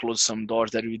be like close some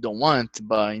doors that we don't want,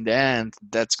 but in the end,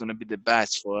 that's going to be the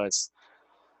best for us.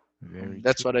 very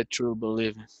That's true. what I truly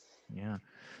believe. Yeah.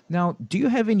 Now, do you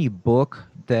have any book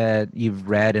that you've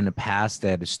read in the past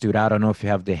that stood out? I don't know if you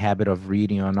have the habit of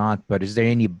reading or not, but is there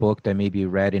any book that maybe you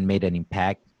read and made an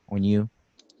impact on you?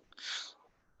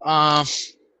 Um,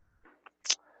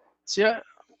 so yeah,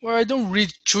 well, I don't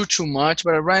read too much,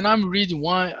 but right now I'm reading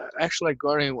one. Actually, I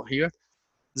got it here.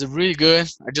 It's really good.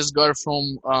 I just got it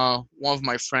from one of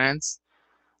my friends.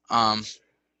 Um,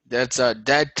 that's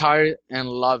Dead Tired and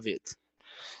Love It.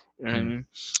 You know what I Hmm. mean?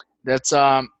 That's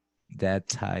That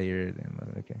tired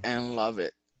and okay. and Love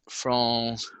It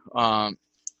from um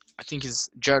I think it's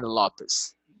Jared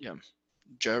Lopez. Yeah,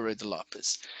 Jared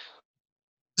Lopez.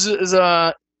 Is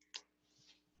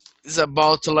is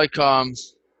about like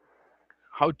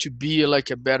how to be like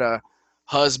a better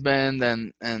husband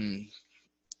and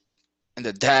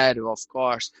a dad, of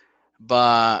course,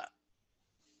 but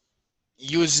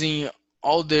using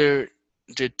all the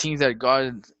things that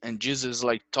God and Jesus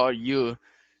like taught you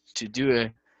to do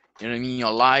it, you know what I mean, in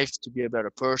your life to be a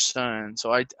better person.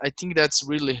 So I think that's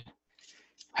really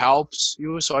helps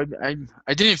you. So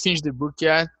I didn't finish the book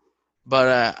yet,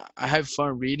 but I have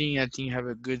fun reading. I think I have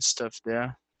a good stuff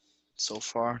there so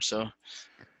far. So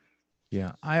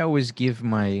Yeah, I always give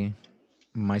my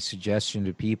suggestion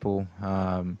to people.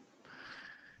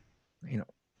 You know,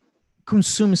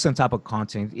 consume some type of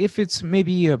content. If it's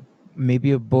maybe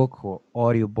a book or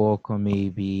audiobook or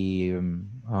maybe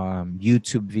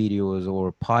YouTube videos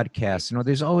or podcasts.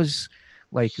 There's always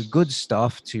like good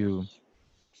stuff to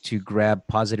grab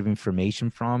positive information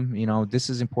from. This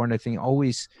is important. I think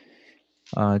always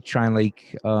try and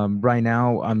like right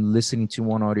now I'm listening to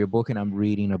one audiobook and I'm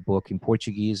reading a book in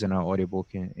Portuguese and an audiobook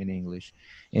in English.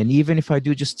 And even if I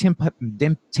do just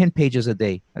 10 pages a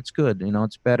day, that's good.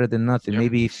 It's better than nothing. yeah,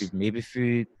 Maybe if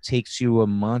it takes you a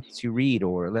month to read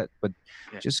but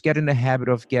yeah, just get in the habit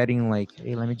of getting like,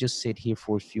 hey, let me just sit here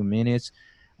for a few minutes.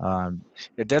 um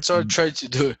yeah. That's what I and try to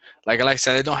do. Like I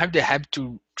said, I don't have the habit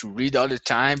to read all the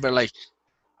time, but like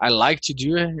I like to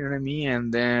do it. You know what I mean?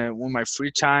 And then when my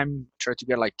free time, try to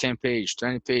get like 10 page,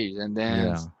 20 page, and then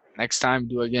yeah, next time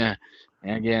do again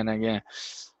and again and again.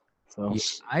 So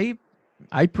yeah,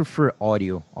 I prefer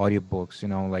audiobooks.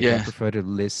 Like I yeah, prefer to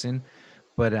listen.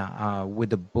 But with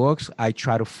the books, I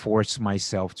try to force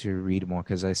myself to read more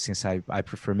because since I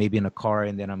prefer maybe in a car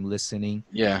and then I'm listening.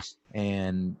 yeah.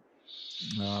 And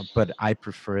but I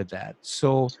prefer that.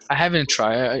 So I haven't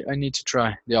tried. I need to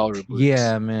try the older books.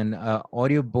 yeah, man,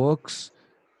 audiobooks,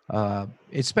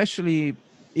 especially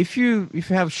if you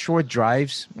have short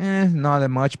drives, not that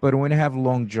much. But when you have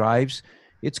long drives,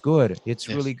 it's good. It's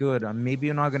Yeah, really good. Maybe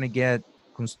you're not gonna get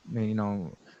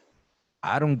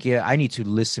I need to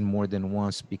listen more than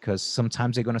once because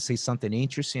sometimes they're gonna say something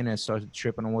interesting and I start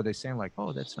tripping on what they're saying, like,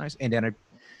 oh, that's nice. And then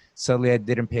suddenly I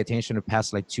didn't pay attention to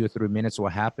past like 2 or 3 minutes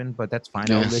what happened, but that's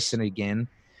fine. I'll yeah. listen again.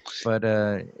 But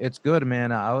it's good,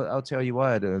 man. I'll tell you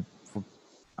what,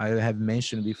 I have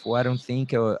mentioned before, I don't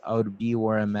think I would be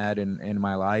where I'm at in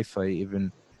my life,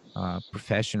 even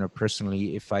professional or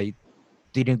personally, if I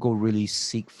didn't go really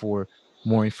seek for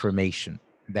more information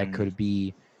that Mm. could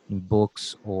be in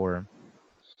books or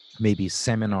maybe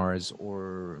seminars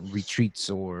or retreats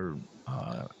or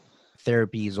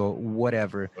therapies or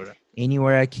whatever, But,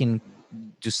 anywhere I can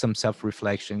do some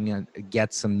self-reflection,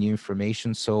 get some new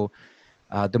information. So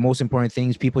the most important thing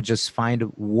is people just find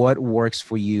what works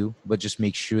for you, but just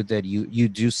make sure that you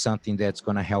do something that's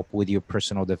going to help with your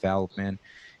personal development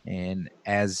and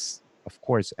as of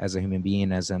course as a human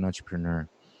being, as an entrepreneur.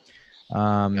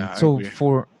 yeah, I So agree.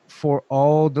 for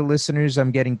all the listeners,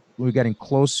 we're getting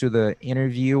close to the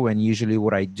interview, and usually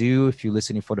what I do, if you're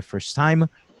listening for the first time,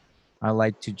 I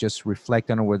like to just reflect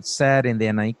on what's said, and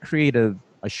then I create a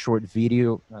short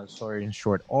video, a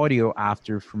short audio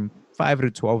after from 5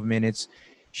 to 12 minutes,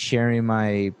 sharing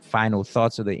my final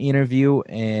thoughts of the interview,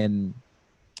 and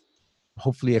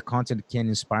hopefully a content can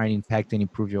inspire, impact, and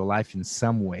improve your life in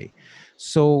some way.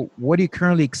 So what are you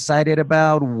currently excited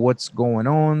about? What's going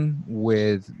on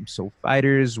with Soul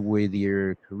Fighters, with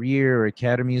your career or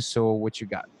academy? So what you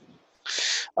got?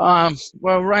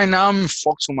 Well, right now I'm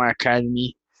focused on my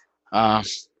academy. Uh,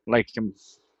 like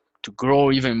to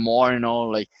grow even more.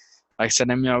 Like I said,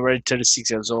 I'm already 36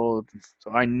 years old,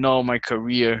 so I know my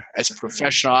career as a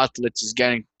professional athlete is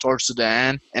getting towards to the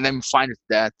end, and I'm fine with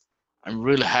that. I'm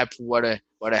really happy with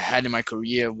what I had in my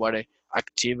career, what I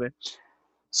achieved.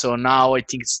 So now I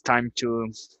think it's time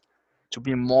to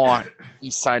be more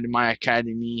inside my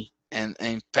academy and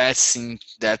passing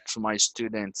that to my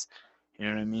students. You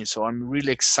know what I mean? So I'm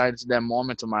really excited to that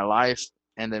moment of my life,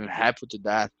 and I'm happy to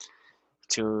that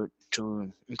to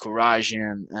encourage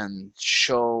and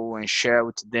show and share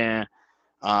with them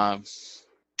uh,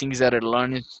 things that I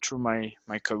learned through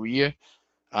my career,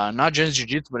 not just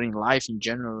jiu-jitsu but in life in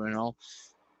general,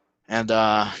 and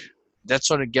that's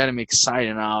what getting me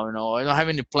excited now. I don't have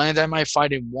any plans. I might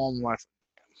fight in one or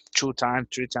 2 times,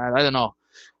 3 times, I don't know.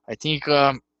 I think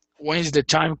once the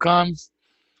time comes,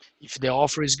 if the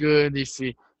offer is good, if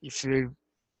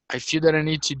I feel that I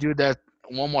need to do that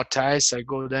one more test, I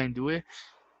go there and do it.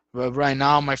 But right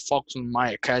now, my focus on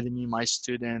my academy, my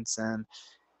students, and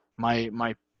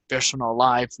my personal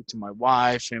life with my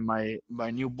wife and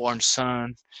my newborn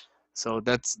son. So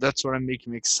that's what I'm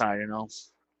making me excited.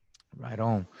 Right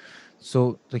on.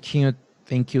 So Tanquinho,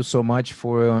 thank you so much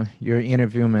for your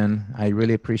interview, man. I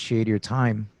really appreciate your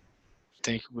time.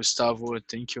 Thank you, Gustavo.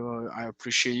 Thank you. I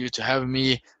appreciate you to have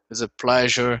me. It's a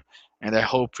pleasure, and I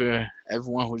hope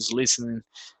everyone who's listening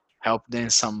help them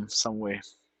some way.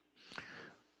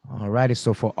 Alrighty,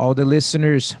 so for all the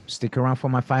listeners, stick around for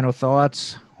my final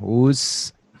thoughts.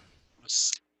 Who's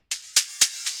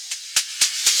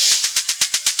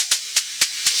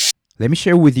Let me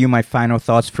share with you my final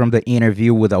thoughts from the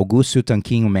interview with Augusto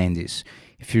Tanquinho Mendes.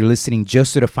 If you're listening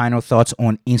just to the final thoughts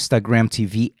on Instagram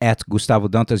TV at Gustavo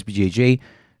Dantas BJJ,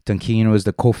 Tanquinho is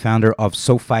the co-founder of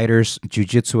Fighters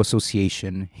Jiu-Jitsu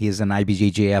Association. He is an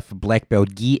IBJJF black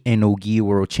belt gi and no gi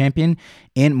world champion,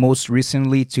 and most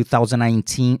recently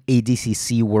 2019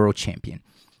 ADCC world champion.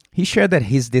 He shared that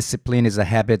his discipline is a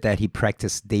habit that he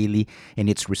practiced daily, and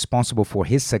it's responsible for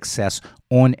his success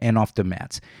on and off the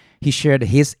mat. He shared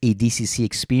his ADCC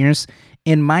experience,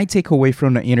 and my takeaway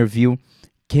from the interview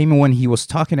came when he was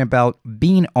talking about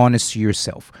being honest to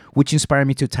yourself, which inspired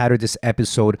me to title this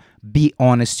episode, Be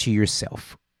Honest to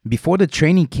Yourself. Before the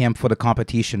training camp for the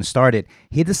competition started,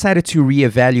 he decided to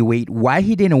reevaluate why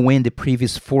he didn't win the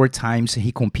previous 4 times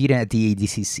he competed at the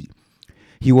ADCC.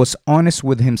 He was honest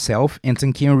with himself, and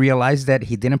Tanquinho realized that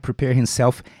he didn't prepare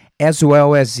himself as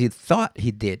well as he thought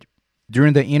he did.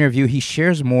 During the interview, he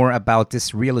shares more about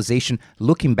this realization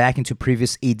looking back into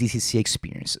previous ADCC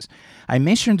experiences. I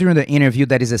mentioned during the interview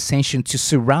that it's essential to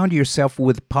surround yourself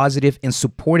with positive and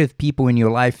supportive people in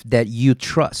your life that you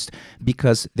trust,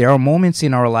 because there are moments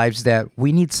in our lives that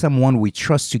we need someone we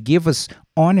trust to give us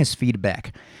honest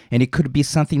feedback, and it could be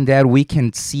something that we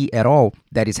can see at all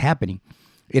that is happening.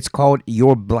 It's called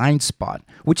your blind spot,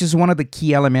 which is one of the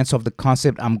key elements of the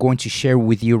concept I'm going to share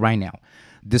with you right now.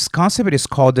 This concept is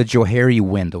called the Johari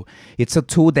window. It's a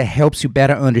tool that helps you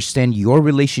better understand your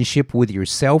relationship with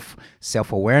yourself,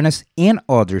 self-awareness, and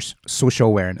others, social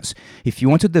awareness. If you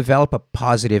want to develop a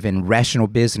positive and rational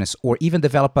business, or even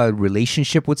develop a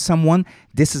relationship with someone,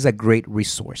 this is a great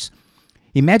resource.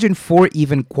 Imagine 4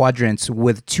 even quadrants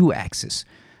with 2 axes.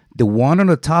 The one on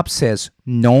the top says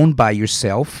known by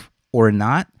yourself or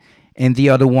not, and the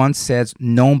other one says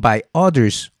known by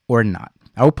others or not.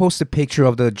 I will post a picture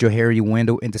of the Johari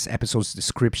window in this episode's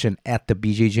description at the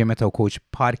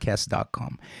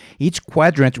bjjmentalcoachpodcast.com. Each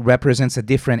quadrant represents a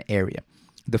different area.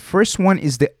 The first one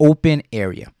is the open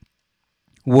area.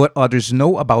 What others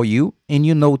know about you, and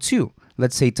you know too.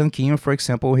 Let's say Tanquinho, for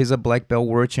example, he's a black belt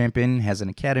world champion, has an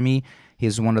academy,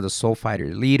 he's one of the Soul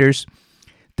Fighter leaders.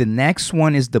 The next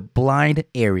one is the blind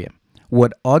area.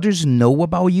 What others know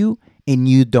about you, and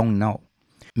you don't know.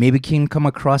 Maybe can come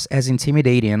across as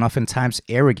intimidating and oftentimes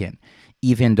arrogant,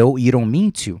 even though you don't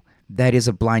mean to. That is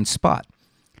a blind spot.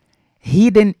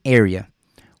 Hidden area.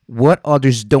 What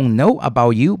others don't know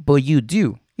about you, but you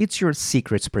do. It's your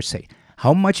secrets per se.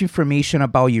 How much information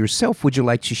about yourself would you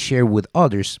like to share with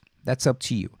others? That's up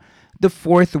to you. The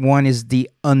fourth one is the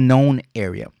unknown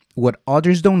area. What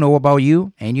others don't know about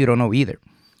you, and you don't know either.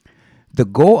 The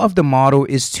goal of the model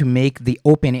is to make the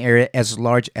open area as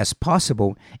large as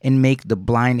possible and make the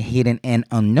blind, hidden, and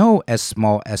unknown as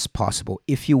small as possible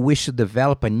if you wish to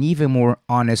develop an even more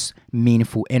honest,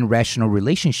 meaningful, and rational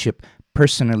relationship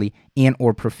personally and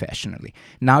or professionally.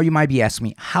 Now you might be asking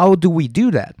me, how do we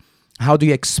do that? How do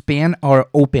you expand our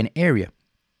open area?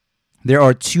 There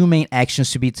are 2 main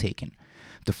actions to be taken.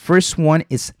 The first one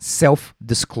is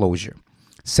self-disclosure.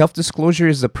 Self-disclosure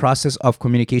is the process of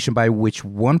communication by which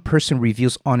one person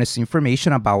reveals honest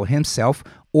information about himself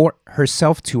or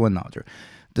herself to another.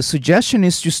 The suggestion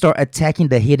is to start attacking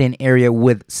the hidden area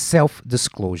with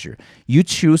self-disclosure. You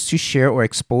choose to share or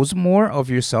expose more of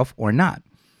yourself or not.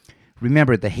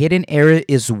 Remember, the hidden area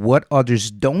is what others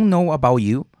don't know about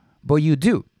you, but you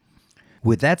do.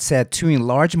 With that said, to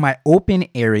enlarge my open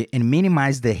area and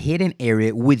minimize the hidden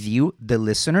area with you, the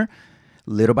listener,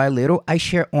 little by little, I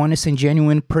share honest and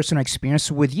genuine personal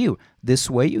experience with you. This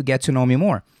way, you get to know me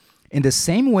more. In the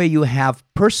same way you have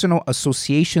personal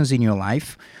associations in your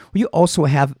life, you also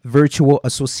have virtual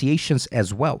associations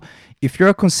as well. If you're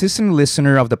a consistent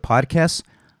listener of the podcast,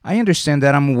 I understand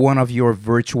that I'm one of your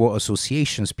virtual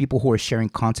associations, people who are sharing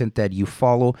content that you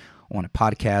follow on a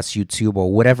podcast, YouTube,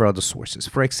 or whatever other sources.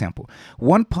 For example,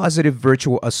 one positive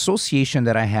virtual association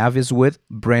that I have is with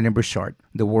Brandon Burchard,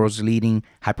 the world's leading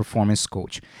high-performance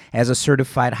coach. As a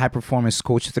certified high-performance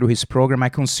coach through his program, I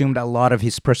consumed a lot of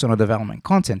his personal development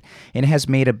content, and it has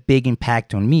made a big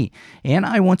impact on me. And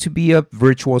I want to be a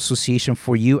virtual association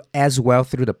for you as well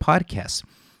through the podcast.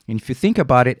 And if you think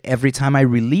about it, every time I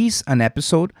release an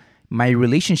episode, my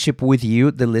relationship with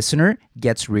you, the listener,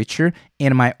 gets richer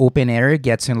and my open area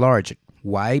gets enlarged.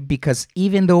 Why? Because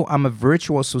even though I'm a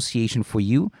virtual association for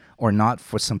you, or not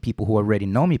for some people who already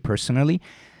know me personally,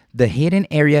 the hidden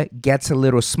area gets a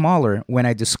little smaller when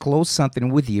I disclose something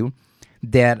with you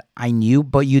that I knew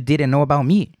but you didn't know about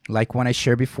me, like when I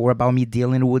shared before about me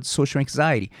dealing with social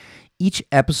anxiety. Each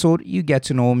episode, you get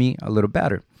to know me a little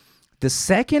better. The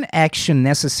second action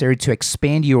necessary to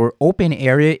expand your open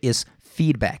area is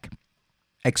feedback.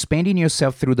 Expanding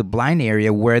yourself through the blind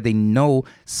area where they know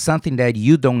something that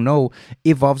you don't know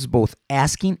involves both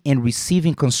asking and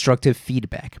receiving constructive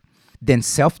feedback. Then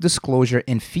self-disclosure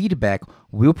and feedback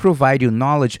will provide you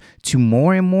knowledge to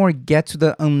more and more get to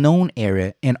the unknown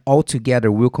area, and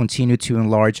altogether will continue to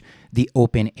enlarge the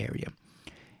open area.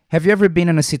 Have you ever been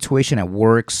in a situation at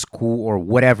work, school, or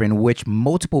whatever in which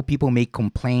multiple people make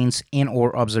complaints and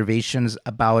or observations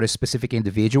about a specific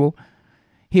individual?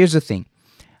 Here's the thing.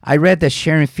 I read that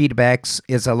sharing feedbacks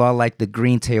is a lot like the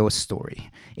green tail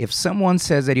story. If someone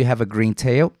says that you have a green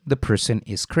tail, the person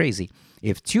is crazy.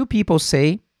 If 2 people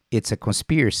say, it's a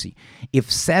conspiracy. If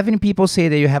 7 people say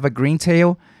that you have a green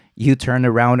tail, you turn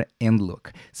around and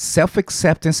look.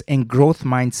 Self-acceptance and growth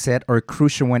mindset are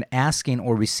crucial when asking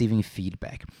or receiving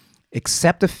feedback.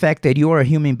 Accept the fact that you are a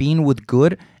human being with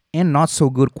good and not so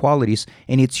good qualities,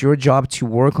 and it's your job to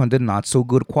work on the not so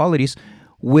good qualities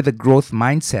with a growth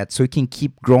mindset so you can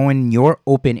keep growing your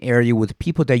open area with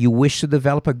people that you wish to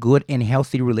develop a good and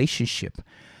healthy relationship.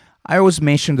 I always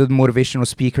mention the motivational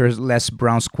speaker Les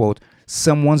Brown's quote,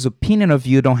 "Someone's opinion of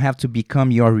you don't have to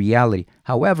become your reality.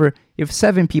 However, if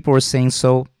 7 people are saying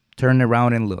so, turn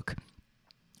around and look."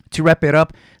 To wrap it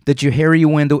up, the Johari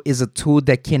window is a tool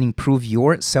that can improve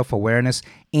your self-awareness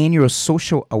and your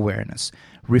social awareness.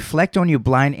 Reflect on your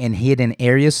blind and hidden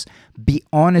areas, be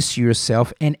honest to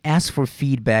yourself, and ask for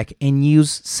feedback and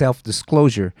use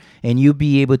self-disclosure, and you'll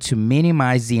be able to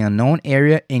minimize the unknown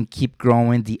area and keep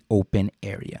growing the open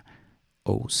area.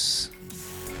 Os.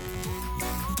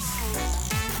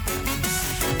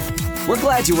 We're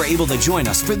glad you were able to join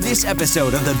us for this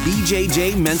episode of the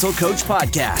BJJ Mental Coach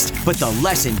Podcast, but the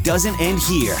lesson doesn't end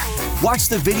here. Watch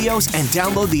the videos and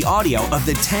download the audio of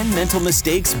the 10 mental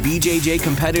mistakes BJJ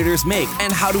competitors make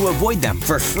and how to avoid them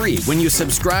for free when you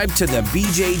subscribe to the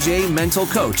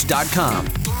BJJMentalCoach.com.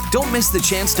 Don't miss the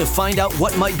chance to find out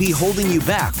what might be holding you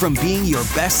back from being your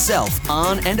best self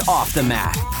on and off the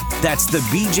mat. That's the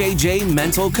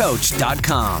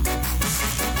BJJMentalCoach.com.